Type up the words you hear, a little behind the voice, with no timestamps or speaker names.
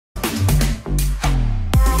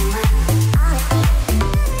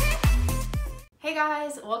Hey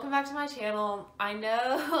guys, welcome back to my channel. I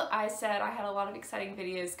know I said I had a lot of exciting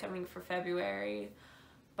videos coming for February,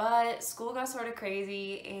 but school got sort of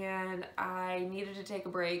crazy and I needed to take a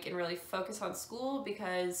break and really focus on school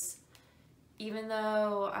because even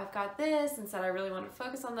though I've got this and said I really want to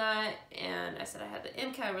focus on that, and I said I had the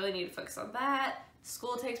Mcat, I really need to focus on that,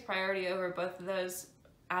 school takes priority over both of those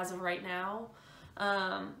as of right now.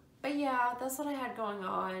 But yeah, that's what I had going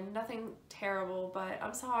on. Nothing terrible, but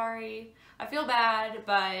I'm sorry. I feel bad,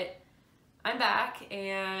 but I'm back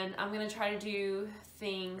and I'm gonna try to do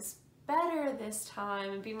things better this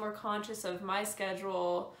time and be more conscious of my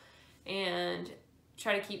schedule and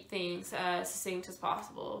try to keep things as succinct as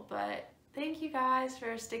possible. But thank you guys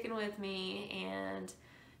for sticking with me and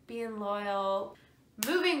being loyal.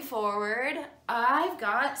 Moving forward, I've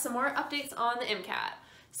got some more updates on the Mcat.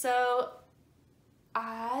 So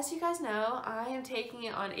as you guys know, I am taking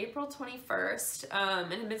it on April 21st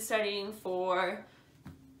and have been studying for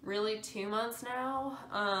really 2 months now.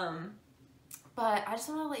 But I just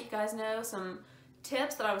want to let you guys know some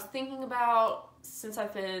tips that I was thinking about since I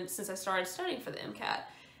started studying for the Mcat.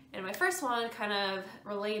 And my first one, kind of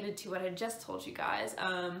related to what I just told you guys,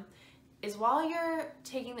 is while you're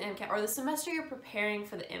taking the Mcat, or the semester you're preparing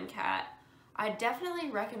for the Mcat, I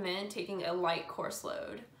definitely recommend taking a light course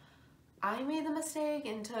load. I made the mistake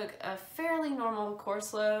and took a fairly normal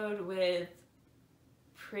course load with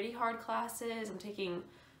pretty hard classes. I'm taking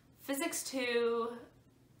Physics 2,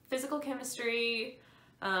 Physical Chemistry,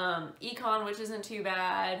 Econ, which isn't too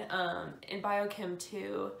bad, and Biochem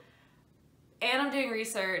 2, and I'm doing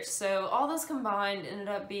research, so all those combined ended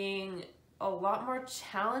up being a lot more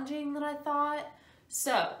challenging than I thought.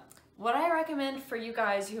 So what I recommend for you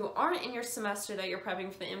guys who aren't in your semester that you're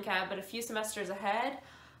prepping for the Mcat, but a few semesters ahead,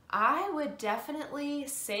 I would definitely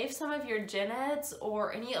save some of your gen eds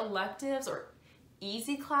or any electives or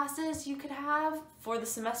easy classes you could have for the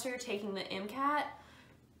semester you're taking the Mcat,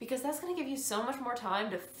 because that's going to give you so much more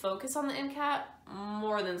time to focus on the Mcat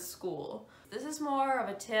more than school. This is more of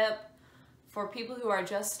a tip for people who are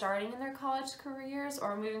just starting in their college careers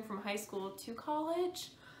or moving from high school to college.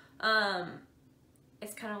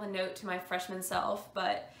 It's kind of a note to my freshman self,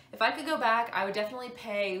 but if I could go back, I would definitely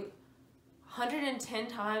pay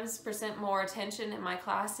 110% more attention in my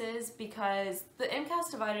classes, because the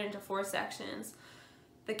Mcat's divided into 4 sections.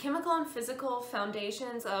 The chemical and physical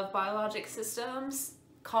foundations of biologic systems,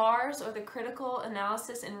 CARS, or the critical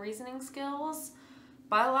analysis and reasoning skills,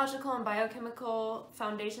 biological and biochemical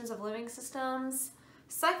foundations of living systems,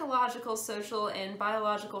 psychological, social, and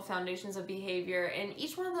biological foundations of behavior. And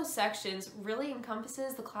each one of those sections really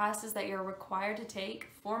encompasses the classes that you're required to take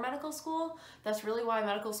for medical school. That's really why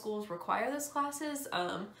medical schools require those classes, which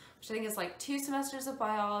I think is like 2 semesters of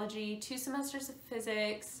biology, 2 semesters of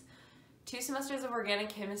physics, 2 semesters of organic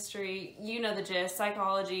chemistry, you know the gist,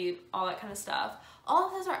 psychology, all that kind of stuff. All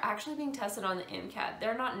of those are actually being tested on the Mcat.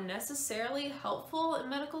 They're not necessarily helpful in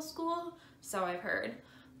medical school, so I've heard,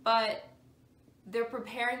 but they're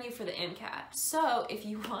preparing you for the Mcat. So if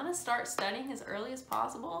you want to start studying as early as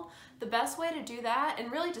possible, the best way to do that,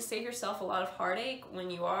 and really to save yourself a lot of heartache when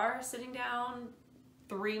you are sitting down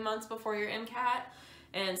 3 months before your Mcat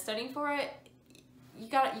and studying for it, you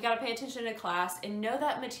gotta pay attention to class and know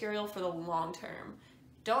that material for the long term.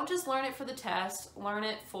 Don't just learn it for the test, learn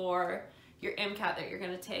it for your Mcat that you're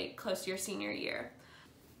gonna take close to your senior year.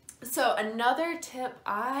 So another tip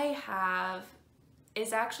I have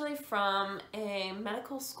is actually from a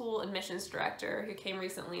medical school admissions director who came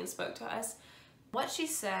recently and spoke to us. What she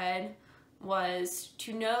said was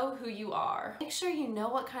to know who you are. Make sure you know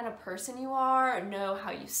what kind of person you are, know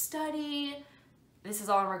how you study. This is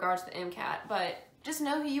all in regards to the Mcat, but just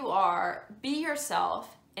know who you are, be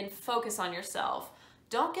yourself, and focus on yourself.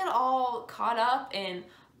 Don't get all caught up in,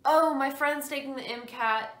 oh, my friend's taking the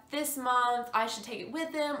Mcat this month, I should take it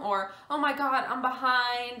with them, or oh my god, I'm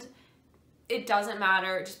behind. It doesn't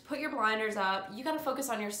matter. Just put your blinders up. You gotta focus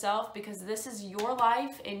on yourself, because this is your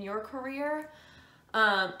life and your career.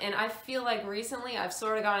 And I feel like recently I've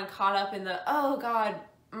sort of gotten caught up in the, oh god,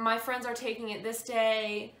 my friends are taking it this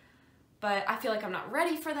day, but I feel like I'm not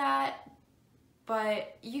ready for that.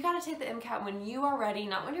 But you gotta take the Mcat when you are ready,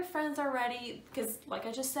 not when your friends are ready, because like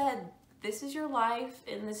I just said, this is your life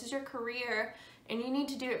and this is your career, and you need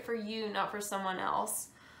to do it for you, not for someone else.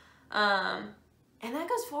 And that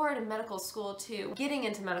goes forward in medical school too. Getting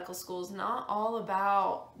into medical school is not all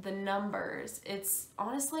about the numbers. It's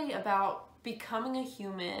honestly about becoming a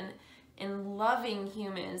human and loving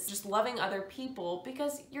humans, just loving other people,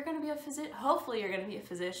 because you're gonna be a physician, hopefully you're gonna be a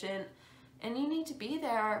physician, and you need to be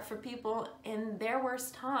there for people in their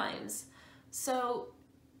worst times. So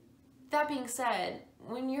that being said,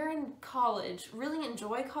 when you're in college, really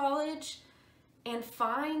enjoy college and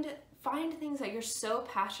find things that you're so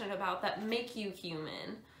passionate about that make you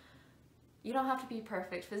human. You don't have to be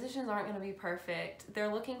perfect. Physicians aren't going to be perfect.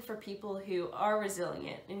 They're looking for people who are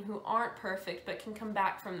resilient and who aren't perfect but can come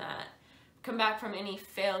back from that. Come back from any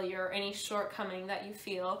failure, any shortcoming that you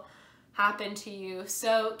feel happened to you.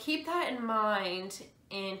 So keep that in mind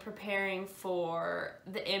in preparing for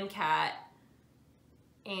the Mcat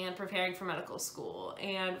and preparing for medical school.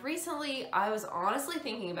 And recently I was honestly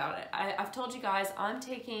thinking about it. I've told you guys I'm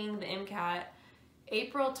taking the Mcat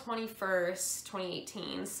April 21st,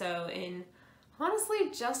 2018. So in honestly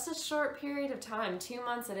just a short period of time, 2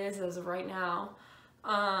 months it is as of right now.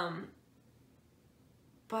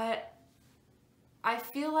 But I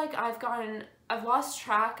feel like I've lost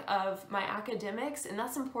track of my academics, and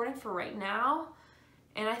that's important for right now.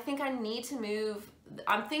 And I think I need to move.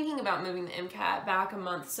 I'm thinking about moving the Mcat back a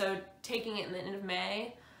month, so taking it in the end of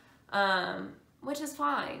May, which is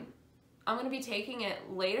fine. I'm going to be taking it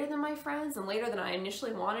later than my friends and later than I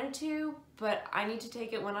initially wanted to, but I need to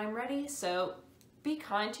take it when I'm ready. So be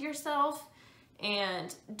kind to yourself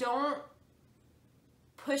and don't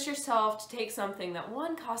push yourself to take something that,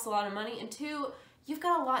 one, costs a lot of money, and two, you've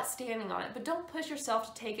got a lot standing on it, but don't push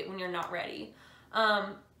yourself to take it when you're not ready.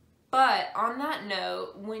 But on that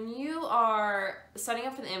note, when you are studying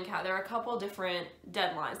up for the Mcat, there are a couple different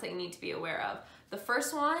deadlines that you need to be aware of. The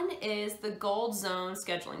first one is the gold zone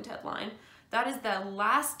scheduling deadline. That is the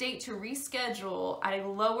last date to reschedule at a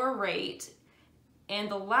lower rate and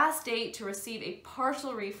the last date to receive a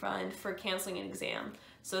partial refund for canceling an exam.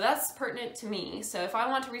 So that's pertinent to me. So if I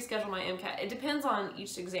want to reschedule my Mcat, it depends on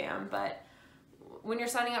each exam, but when you're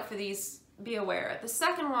signing up for these, be aware. The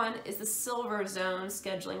second one is the silver zone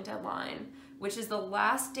scheduling deadline, which is the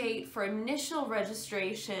last date for initial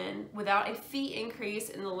registration without a fee increase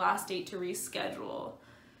and the last date to reschedule.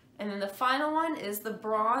 And then the final one is the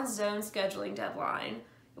bronze zone scheduling deadline,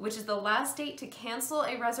 which is the last date to cancel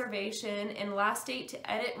a reservation and last date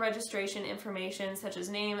to edit registration information such as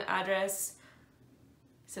name, address,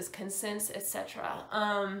 it says consents,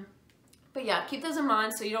 etc. But yeah, keep those in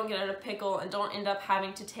mind so you don't get in a pickle and don't end up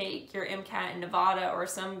having to take your Mcat in Nevada or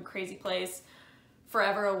some crazy place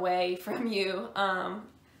forever away from you.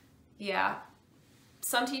 Yeah,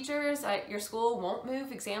 some teachers at your school won't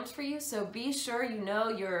move exams for you, so be sure you know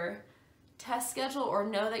your test schedule or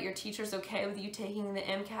know that your teacher's okay with you taking the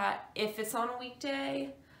Mcat if it's on a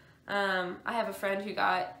weekday. I have a friend who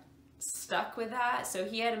got stuck with that, so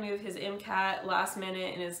he had to move his Mcat last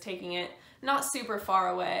minute and is taking it not super far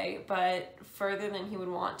away, but further than he would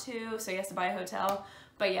want to, so he has to buy a hotel.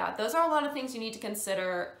 But yeah, those are a lot of things you need to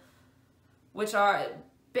consider, which are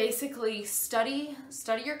basically study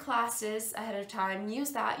your classes ahead of time.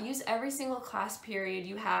 Use every single class period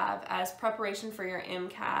you have as preparation for your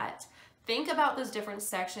Mcat. Think about those different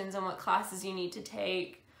sections and what classes you need to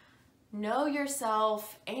take. Know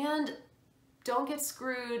yourself and don't get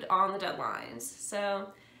screwed on the deadlines. So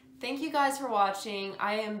thank you guys for watching.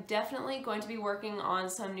 I am definitely going to be working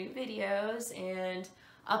on some new videos and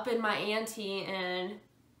upping my ante and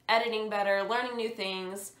editing better, learning new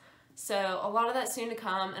things. So a lot of that soon to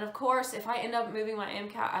come. And of course, if I end up moving my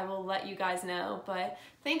Mcat, I will let you guys know. But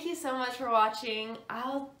thank you so much for watching.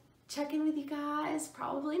 I'll check in with you guys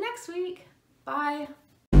probably next week. Bye.